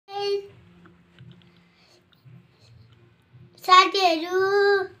साथीहरू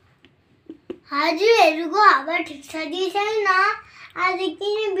हजुरहरूको खबर ठिक छ कि छैन? आज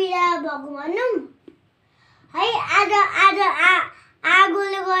किन बिदा भएको भनौँ है? आज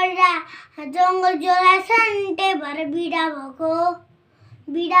आगोले गर्दा जङ्गल जलाएछन्, त्यही भएर बिदा भएको।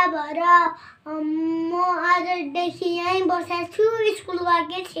 बिदा भएर म आजदेखि यहीँ बसेको छु, स्कुल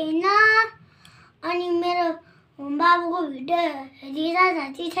गएकै छैन। अनि मेरो बाबुको भिडियो हेरिरहेको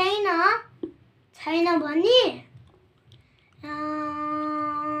छ कि छैन भने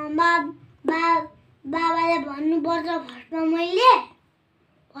बाबालाई भन्नुपर्छ फर्स्टमा। मैले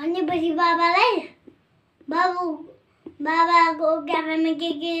भनेपछि बाबाको क्याफेमा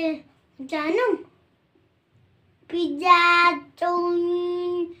के जानु? पिज्जा,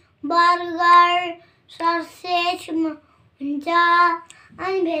 चाउमिन, बर्गर, ससेज हुन्छ।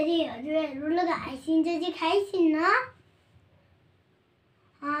 अनि फेरि हजुरहरूले खाइसिन्छ कि खाइसिन्न?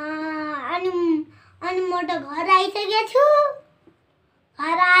 अनि म त घर आइसकेको छु।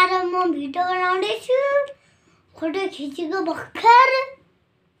 घर आएर म भिडियो बनाउँदैछु, फोटो खिचेको भर्खर।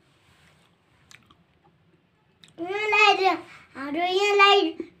 हाम्रो यहाँ लाइट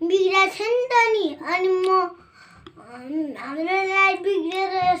बिग्रेको छ नि त नि। अनि हाम्रो लाइट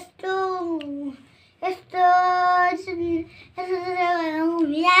बिग्रेर यस्तो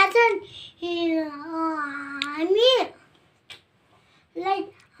घुमिरहेको छ। हामी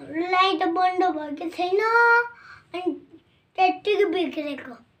लाइट बन्द भएको छैन, अनि त्यत्तिकै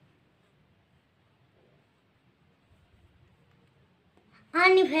बिग्रेको।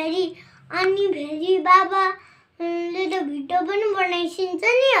 अनि फेरि बाबाले त भिडियो पनि बनाइसिन्छ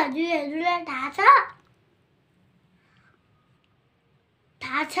नि। हजुरहरूलाई थाहा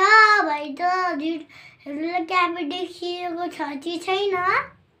छ भाइ त हजुरहरूलाई क्याफे देखिएको छ कि छैन?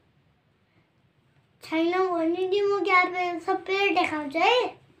 छैन भने म क्याफे सबै देखाउँछु है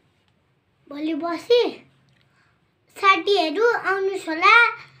भोलि बसी। साथीहरू आउनुहोस् होला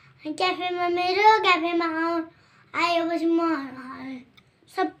क्याफेमा। मेरो क्याफेमा आएपछि म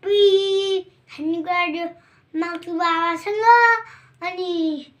सबै खानेकुरा माग्छु बाबासँग। अनि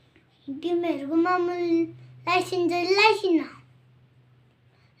तिमीहरूको मोमो लाइसिन्छ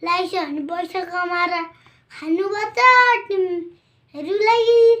लाइस भने पैसा कमाएर खानुपर्छ। तिमीहरूलाई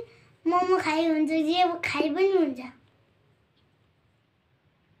मोमो खाइ हुन्छ, जे खाइ पनि हुन्छ,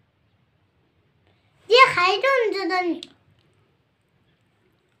 जे खाइ त हुन्छ त नि।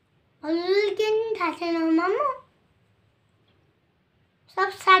 हजुरले के नि थाहा छैन मोमो? सब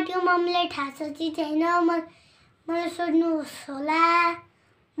साथीको मम्मीलाई थाहा छ कि छैन? मलाई सोध्नुहोस् होला।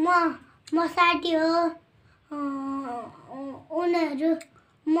 म साथी हो।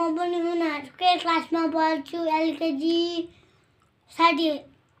 म पनि उनीहरूकै क्लासमा पढ्छु, LKG।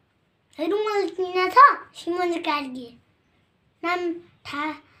 साथीहरू मलाई चिना छ, सिमन कार्की नाम थाहा।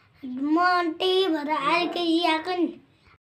 म त्यही भएर LKG आएको नि।